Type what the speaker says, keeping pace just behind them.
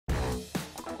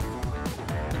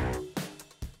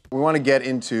We want to get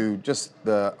into just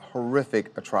the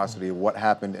horrific atrocity of what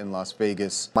happened in Las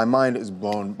Vegas. My mind is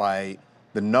blown by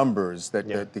the numbers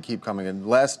that they keep coming in.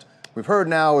 Last we've heard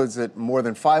now is that more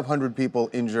than 500 people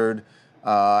injured,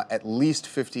 at least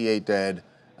 58 dead,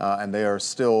 and they are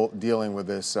still dealing with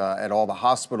this at all the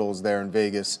hospitals there in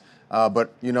Vegas.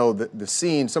 But, you know, the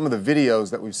scene, some of the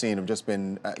videos that we've seen have just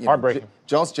been heartbreaking.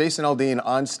 Jason Aldean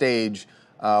on stage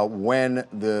when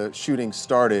the shooting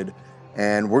started.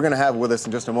 And we're going to have with us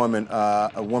in just a moment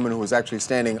a woman who was actually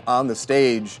standing on the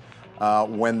stage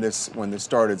when this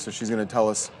started. So she's going to tell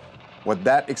us what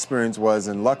that experience was.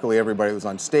 And luckily, everybody who was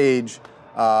on stage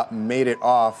made it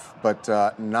off, but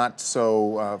not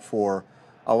so for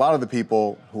a lot of the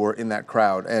people who were in that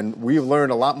crowd. And we've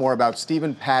learned a lot more about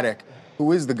Stephen Paddock,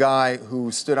 who is the guy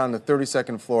who stood on the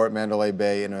 32nd floor at Mandalay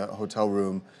Bay in a hotel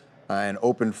room and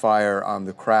opened fire on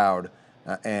the crowd.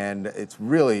 And it's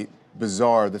really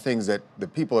bizarre, the things that the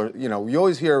people are, you know, you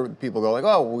always hear people go like,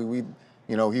 oh, we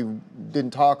you know, he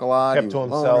didn't talk a lot, kept he was to a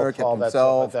himself, loner, kept to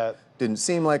himself, didn't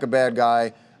seem like a bad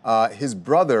guy. His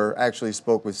brother actually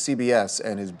spoke with CBS,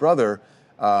 and his brother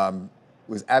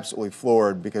was absolutely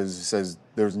floored because he says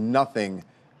there's nothing,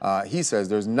 he says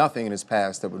there's nothing in his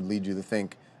past that would lead you to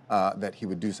think that he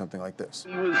would do something like this.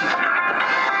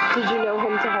 Did you know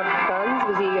him to have guns?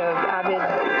 Was he an avid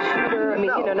shooter? I mean,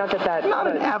 no, you know, not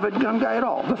an avid gun guy at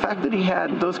all. The fact that he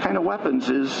had those kind of weapons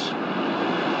is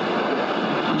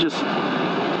just,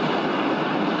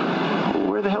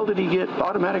 where the hell did he get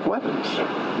automatic weapons?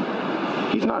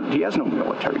 He has no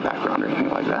military background or anything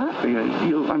like that.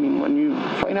 I mean, when you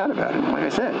find out about him, like I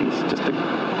said,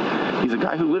 he's a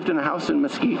guy who lived in a house in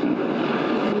Mesquite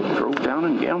and drove down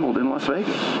and gambled in Las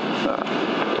Vegas.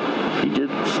 He did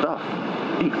stuff.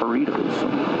 Eat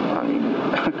burritos. I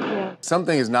mean,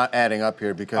 something is not adding up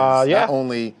here because not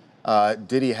only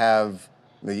did he have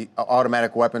the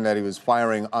automatic weapon that he was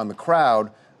firing on the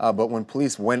crowd, but when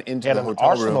police went into the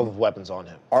hotel room, arsenal of weapons on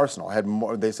him. Arsenal had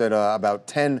more. They said about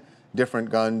 10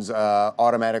 different guns,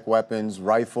 automatic weapons,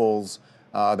 rifles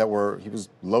that he was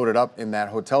loaded up in that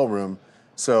hotel room.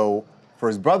 So for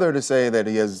his brother to say that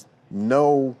he has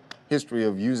no history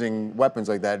of using weapons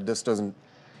like that, it just doesn't.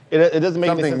 It doesn't make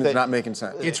something sense. that's not making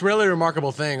sense. It's really a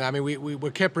remarkable thing. I mean,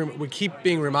 we keep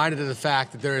being reminded of the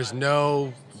fact that there is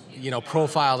no, you know,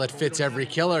 profile that fits every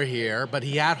killer here. But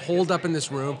he had holed up in this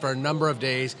room for a number of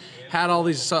days, had all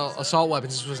these assault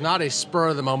weapons. This was not a spur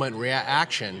of the moment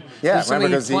reaction. Yeah, remember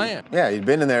because he'd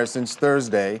been in there since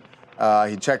Thursday.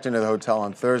 He checked into the hotel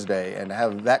on Thursday, and to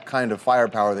have that kind of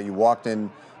firepower that you walked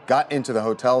in, got into the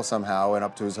hotel somehow and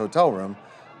up to his hotel room.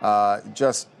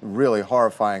 Just really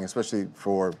horrifying, especially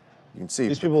for, you can see,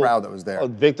 the crowd that was there.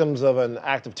 Victims of an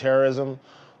act of terrorism.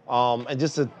 And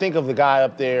just to think of the guy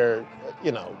up there,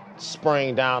 you know,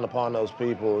 spraying down upon those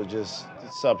people, it's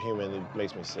subhuman. It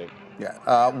makes me sick.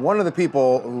 Yeah. One of the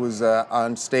people who was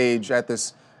on stage at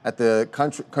the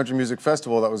country music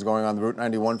festival that was going on, the Route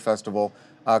 91 festival,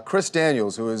 Chris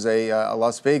Daniels, who is a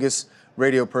Las Vegas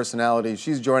radio personality.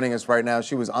 She's joining us right now.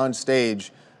 She was on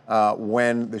stage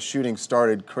when the shooting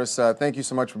started. Chris, thank you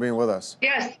so much for being with us.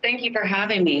 Yes, thank you for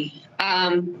having me.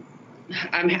 I'm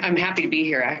happy to be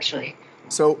here, actually.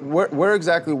 So where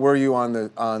exactly were you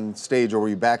on stage, or were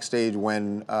you backstage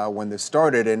when this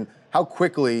started, and how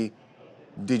quickly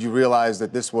did you realize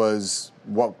that this was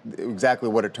exactly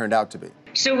what it turned out to be?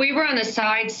 So we were on the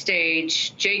side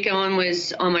stage. Jake Owen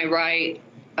was on my right.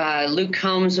 Luke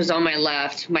Combs was on my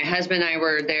left. My husband and I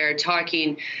were there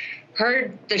talking.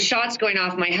 Heard the shots going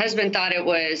off. My husband thought it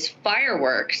was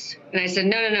fireworks. And I said,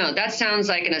 no, that sounds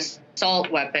like an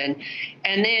assault weapon.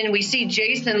 And then we see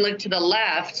Jason look to the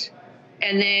left,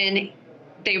 and then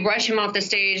they rush him off the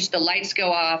stage, the lights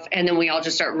go off, and then we all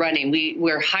just start running.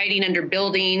 We're hiding under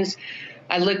buildings.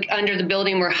 I look under the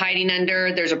building we're hiding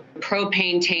under. There's a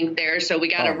propane tank there, so we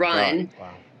got to run. Wow.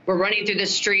 We're running through the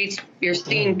streets. You're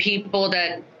seeing people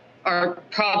that are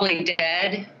probably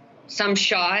dead, some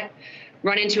shot,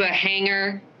 run into a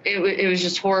hangar. It was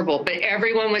just horrible, but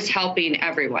everyone was helping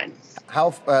everyone.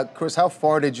 Chris, how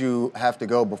far did you have to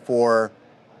go before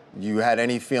you had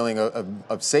any feeling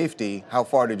of safety? How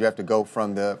far did you have to go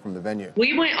from the venue?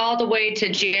 We went all the way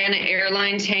to Janet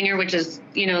Airlines hangar, which is,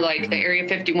 you know, like the Area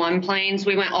 51 planes.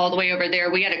 We went all the way over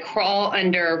there. We had to crawl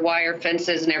under wire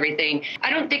fences and everything. I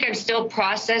don't think I've still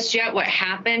processed yet what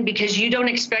happened, because you don't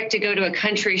expect to go to a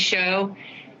country show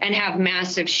and have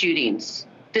massive shootings.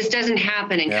 This doesn't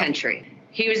happen in country.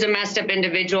 He was a messed up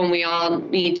individual, and we all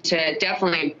need to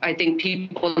definitely, I think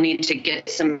people need to get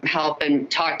some help and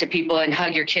talk to people and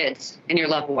hug your kids and your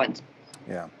loved ones.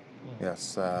 Yeah,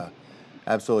 yes,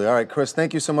 absolutely. All right, Chris,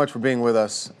 thank you so much for being with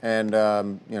us, and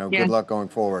you know, good luck going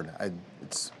forward.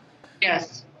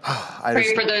 Yes.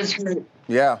 Pray for those who.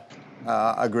 Yeah,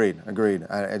 agreed.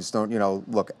 I just don't,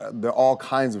 look, there are all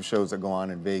kinds of shows that go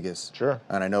on in Vegas. Sure.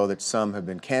 And I know that some have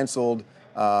been canceled,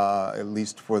 at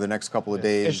least for the next couple of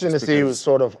days. Interesting to see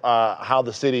sort of how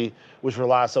the city, which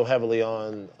relies so heavily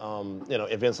on,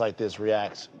 events like this,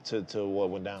 reacts to what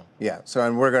went down. Yeah, so,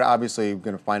 and we're obviously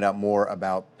going to find out more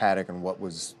about Paddock and what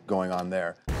was going on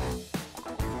there.